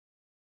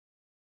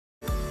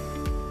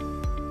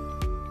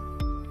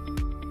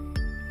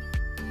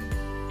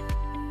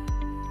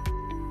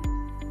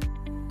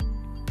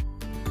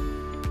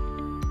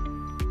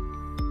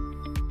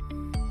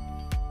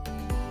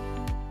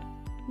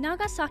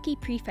Nagasaki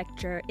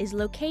Prefecture is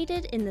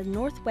located in the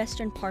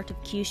northwestern part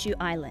of Kyushu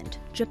Island,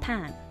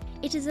 Japan.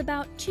 It is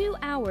about 2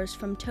 hours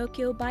from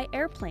Tokyo by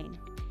airplane.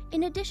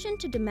 In addition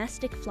to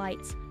domestic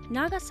flights,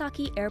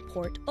 Nagasaki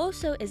Airport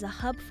also is a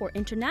hub for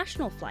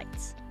international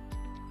flights.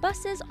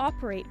 Buses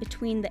operate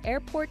between the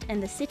airport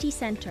and the city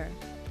center.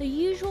 The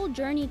usual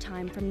journey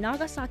time from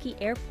Nagasaki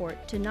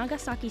Airport to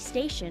Nagasaki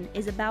Station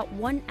is about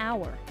 1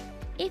 hour.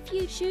 If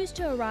you choose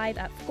to arrive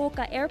at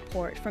Fukuoka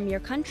Airport from your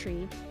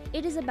country,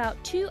 it is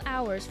about 2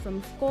 hours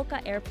from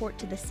Fukuoka Airport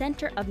to the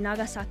center of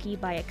Nagasaki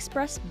by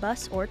express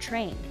bus or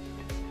train.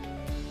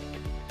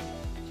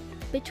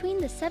 Between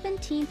the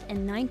 17th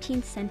and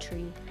 19th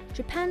century,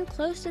 Japan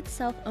closed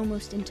itself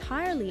almost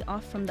entirely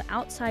off from the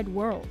outside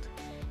world,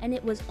 and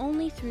it was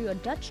only through a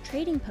Dutch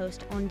trading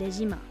post on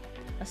Dejima,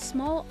 a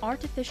small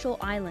artificial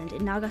island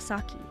in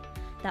Nagasaki,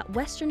 that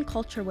Western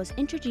culture was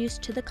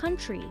introduced to the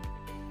country.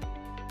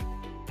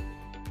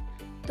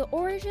 The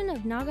origin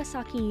of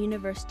Nagasaki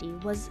University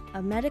was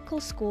a medical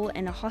school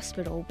and a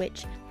hospital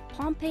which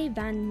Pompey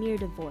van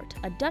Meerdervoort,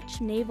 a Dutch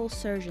naval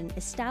surgeon,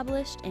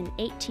 established in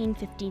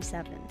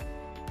 1857.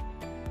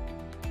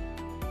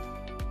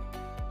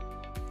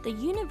 The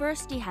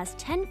university has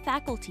 10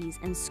 faculties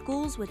and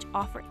schools which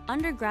offer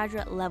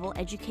undergraduate level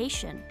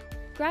education.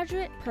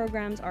 Graduate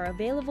programs are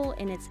available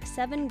in its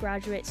 7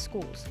 graduate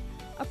schools.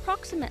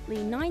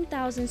 Approximately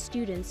 9,000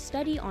 students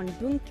study on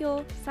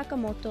Bunkyo,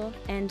 Sakamoto,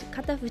 and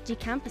Katafuchi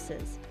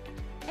campuses.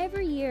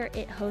 Every year,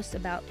 it hosts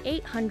about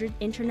 800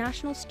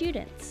 international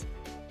students.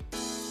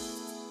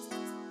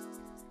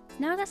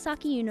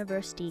 Nagasaki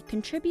University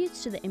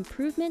contributes to the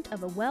improvement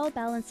of a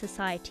well-balanced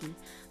society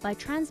by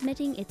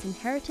transmitting its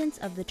inheritance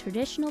of the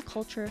traditional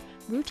culture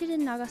rooted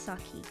in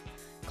Nagasaki,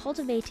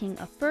 cultivating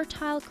a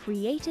fertile,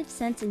 creative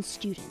sense in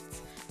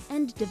students,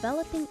 and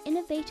developing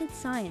innovative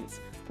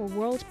science for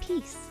world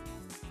peace.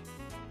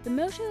 The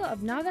motto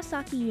of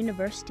Nagasaki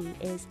University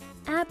is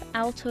Ab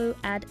alto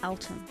ad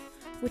altum,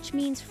 which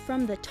means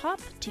from the top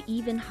to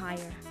even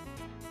higher.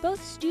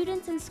 Both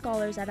students and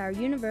scholars at our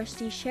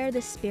university share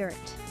this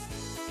spirit.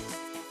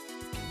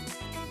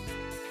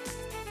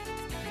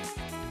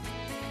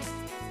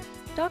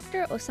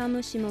 Dr. Osamu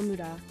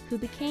Shimomura, who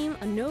became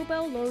a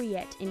Nobel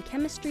laureate in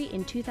chemistry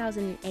in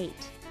 2008,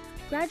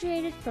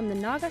 graduated from the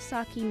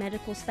Nagasaki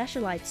Medical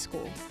Specialized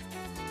School.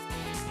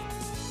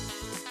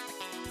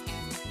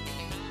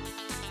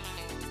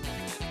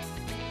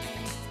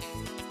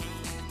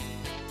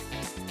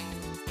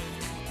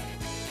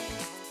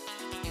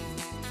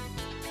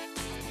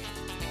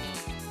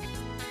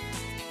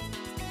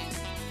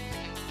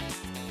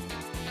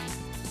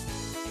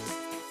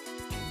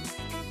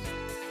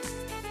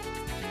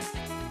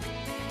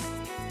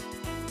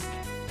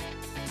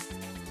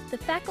 The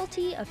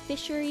Faculty of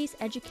Fisheries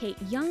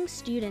educate young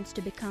students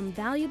to become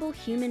valuable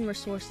human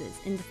resources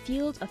in the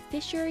fields of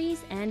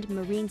fisheries and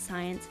marine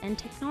science and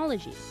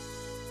technology.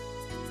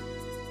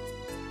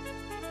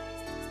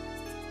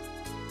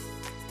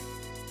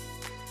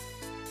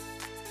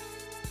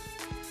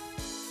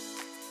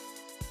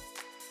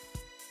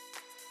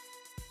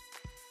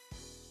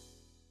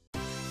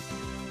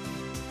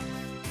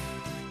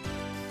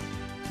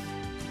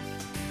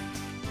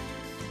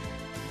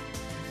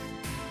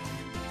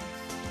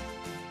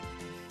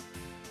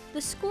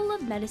 The School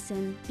of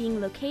Medicine,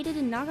 being located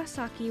in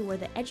Nagasaki where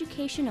the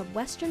education of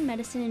Western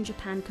medicine in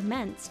Japan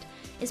commenced,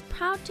 is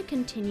proud to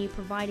continue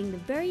providing the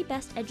very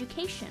best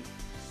education,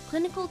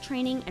 clinical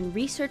training and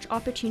research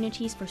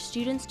opportunities for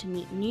students to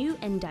meet new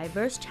and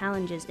diverse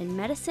challenges in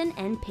medicine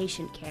and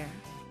patient care.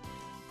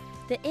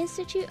 The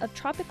Institute of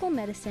Tropical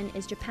Medicine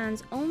is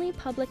Japan's only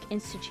public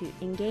institute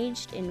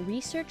engaged in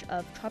research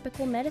of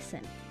tropical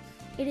medicine.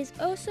 It is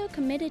also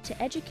committed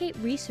to educate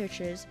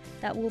researchers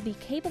that will be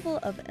capable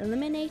of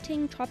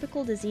eliminating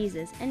tropical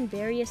diseases and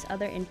various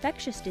other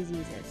infectious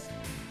diseases.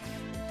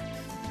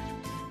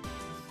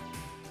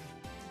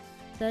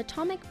 The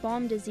Atomic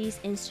Bomb Disease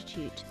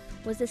Institute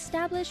was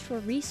established for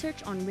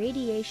research on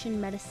radiation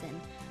medicine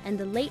and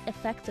the late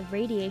effects of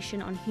radiation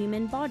on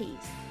human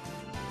bodies.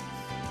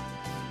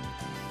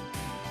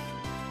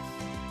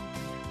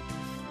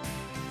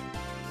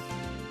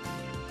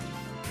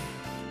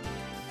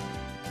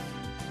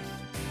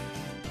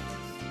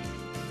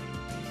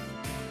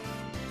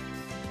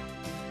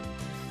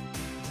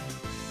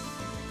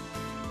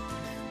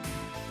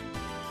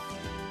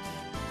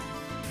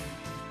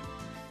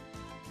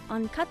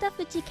 On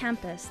Katafuchi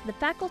campus, the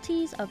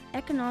faculties of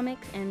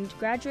Economics and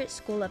Graduate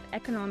School of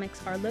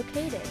Economics are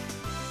located.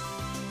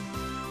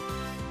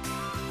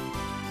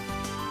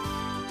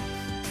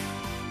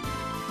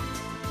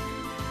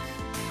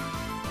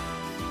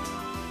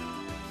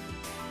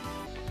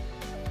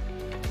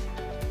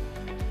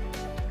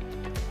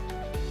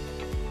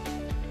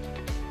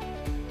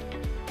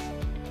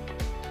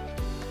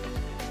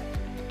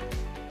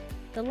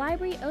 The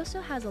library also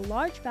has a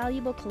large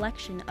valuable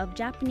collection of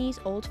Japanese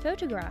old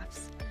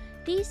photographs.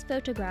 These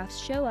photographs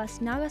show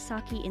us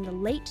Nagasaki in the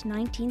late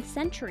 19th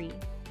century.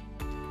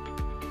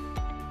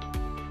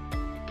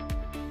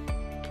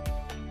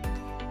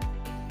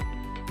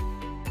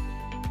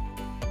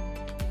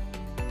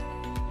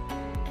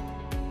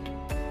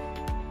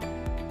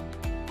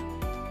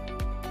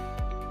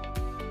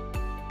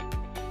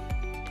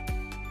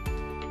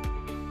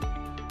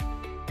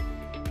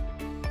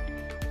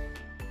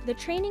 The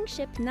training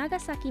ship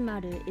Nagasaki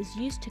Maru is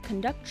used to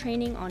conduct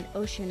training on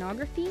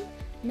oceanography,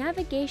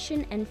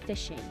 navigation and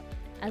fishing,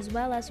 as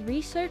well as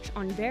research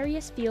on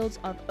various fields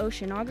of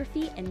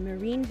oceanography and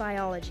marine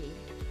biology.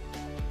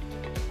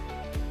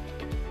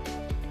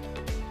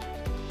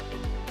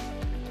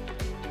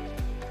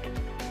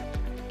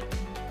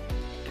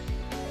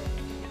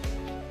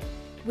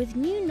 With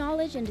new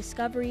knowledge and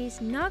discoveries,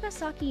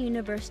 Nagasaki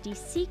University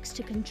seeks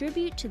to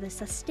contribute to the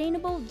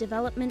sustainable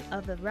development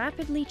of a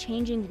rapidly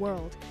changing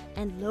world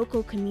and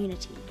local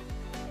community.